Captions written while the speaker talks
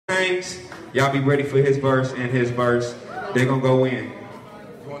James. Y'all be ready for his verse and his verse. They're gonna go in.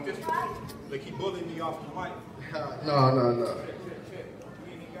 You want this? They keep bullying me off the mic. No.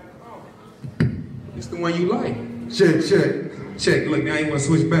 It's the one you like. Check. Check. Look, now you want to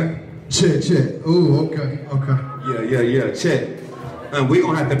switch back. Check. Ooh, okay. Yeah. Check. We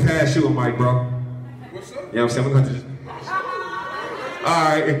gonna have to pass you a mic, bro. What's up? You know what I'm saying? We're gonna have to just... All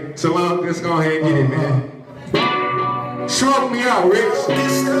right, so let's go ahead and get it, man. Smoke me out, Rich.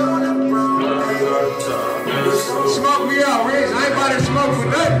 Smoke me out, Rich. I ain't about to smoke for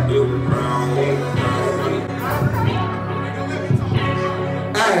nothing.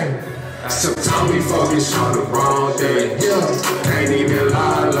 Hey, sometimes we focus on the wrong thing. Ain't even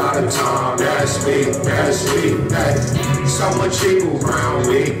lie a lot of time. That's me. Hey, so much people around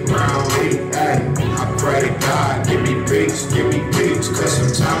me. Hey, I pray to God, give me peace. Cause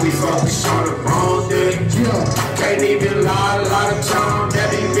sometimes we focus on the wrong thing. Can't even lie a lot of time. That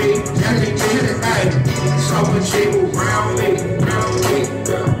be me. Hey, so much people around me.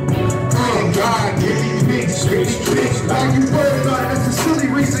 Pray to God, give me peace. Why you worry about it? That's a silly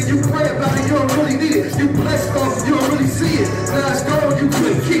reason. You pray about it, you don't really need it. You blessed off it, you don't really see it. Now it's gone, you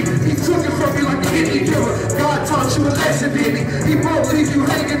couldn't keep it. He took it from you like an Indian giver. God taught you a lesson, baby. He won't leave you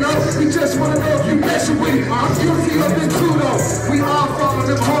hanging up. He just wanna know if you messing with him. I'm guilty of it too, though. We all fall in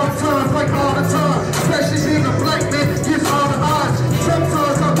them hard times like all the time. Especially being a black man gets all the odds.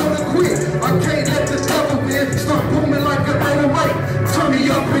 Sometimes I wanna quit. I can't let the devil win. Start booming like an 808. Turn me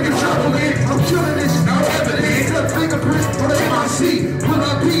up, bring a trouble in. I'm killing this, no evidence. The fingerprints on the MIC. Will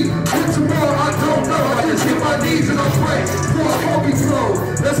I be good tomorrow? I don't know. I just hit my knees and I pray for a Kobe throw.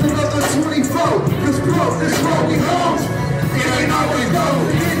 That's another 24. Cause bro, this road we home. It ain't always gold.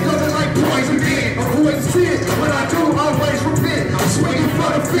 It ain't nothing like poison again. Avoid sin. When I do, always repent. I'm swinging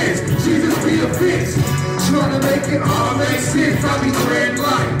for the fence. Jesus be a fence. Trying to make it all make sense. I be treading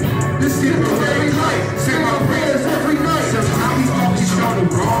light. This is the very light. Say my prayers every night. Sometimes we focus on the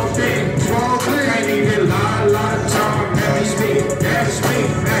wrong thing. Can't even lie a lot of time. That's me.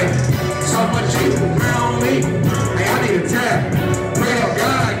 Hey, so much people around me. Hey, I need a tap. Pray to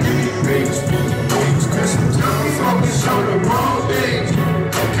God, give me peace. Cause sometimes we focus on the wrong things.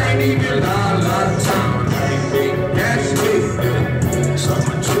 Can't even lie a lot of time. That's me. So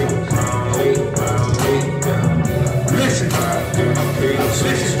much people around me. Listen,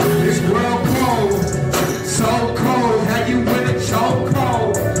 this world cold, so cold. How you in a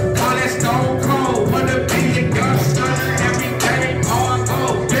chokehold? All that stone cold. Wanna be a gunster every day, all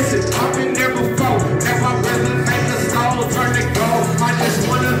gold. Listen, I've been there before. Now I really make the soul turn to gold. I just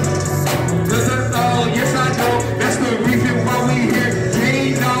wanna, yes I know. That's the reason why we here. You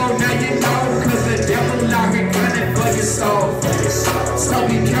ain't know, now you know. Cause the devil out here gunning for your soul. So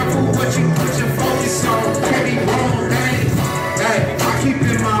be careful what you put your focus on. Can't be wrong, man. Hey, I keep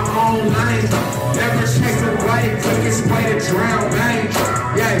in my own lane. Never chase the right, quickest way to drown, man.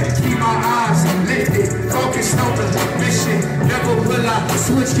 Yeah, keep my eyes lifted, focused on the mission. Never will I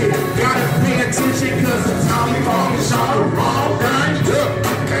switch it. Gotta pay attention, cause the time we focus on the wrong thing.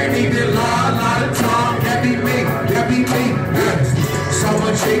 Can't even lie a lot of time. That be me. Yeah. So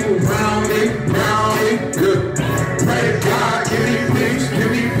much people around me. Yeah. Pray to God, give me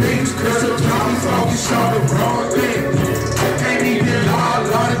peace. Cause the time we focus on the wrong thing. Can't even lie a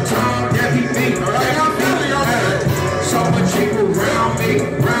lot of time. That be me. So much people around me.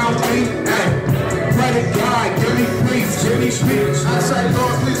 Hey, pray to God, give me peace. I say,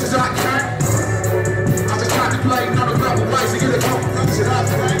 Lord, please, as I can. I've been contemplating on a couple ways to get a couple things that I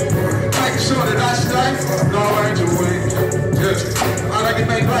pray. Making sure that I stay. Lord, ain't your way. I like to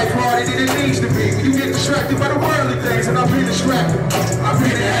make life harder than it needs to be. When you get distracted by the worldly things, and I've been distracted. I've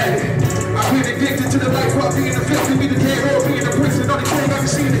been an addict. I've been addicted to the life of being the victim, be the dead or being the prison. Only thing I can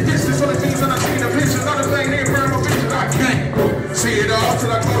see in the distance, only things that I see in the vision. Only thing they burn my vision, I can't see it all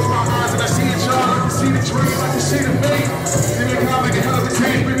till I close my eyes and I see it, y'all. I can see the dream, I can see the me. Then it come like a hell of a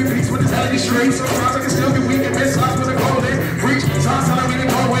team, bring me peace with the hell in the streets. Sometimes I can still get weak and miss lives with a golden reach. Times I really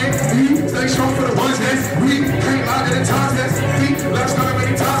go away. Stay strong for the ones that we can't lie to the times that's weak. Let's know how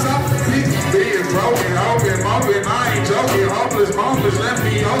many times I being broken, hoping, moping. I ain't joking, hopeless, moments left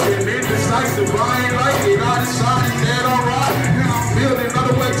me open. Indecisive, I ain't like it. I decided that alright. Now I'm building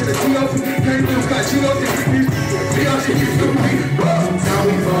another way to the TOP. Can't lose, got GOP. DLG, you feel me? Now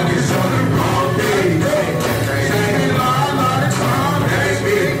we focus on the wrong thing. Saying a lot of time. That's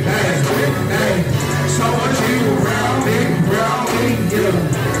me. So much people around me. Yeah.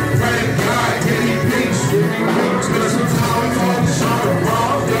 Pray to God, give me peace. Cause sometimes we focus on the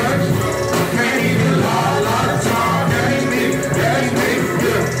wrong thing. Can't even lie a lot of time. That's me.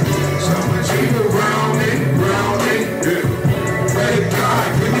 Yeah. So much people around me. Yeah. Pray to God,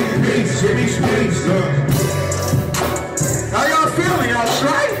 give me peace.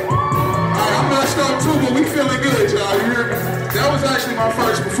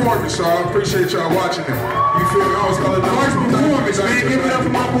 y'all. Appreciate y'all watching it. You feel me? I was calling the first performance, man. Give it up for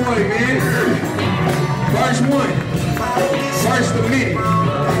my boy, man. First one. First of many.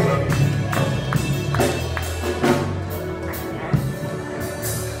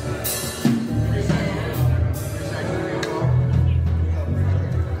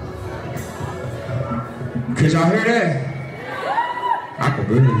 Could y'all hear that? I can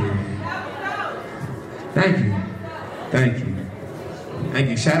really hear it. Thank you. Thank you. Thank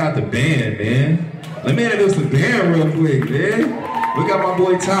you. Shout out the band, man. Let me introduce the band real quick, man. We got my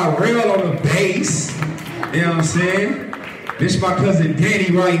boy Tyrell on the bass. You know what I'm saying? This is my cousin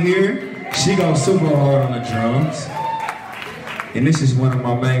Danny right here. She goes super hard on the drums. And this is one of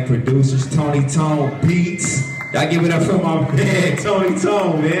my main producers, Tony Tone Beats. Y'all give it up for my man, Tony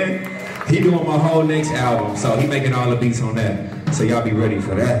Tone, man. He doing my whole next album, so he making all the beats on that. So y'all be ready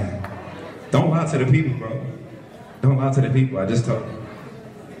for that. Don't lie to the people, bro. Don't lie to the people, I just told you.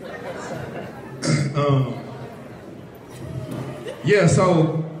 Yeah,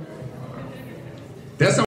 so that's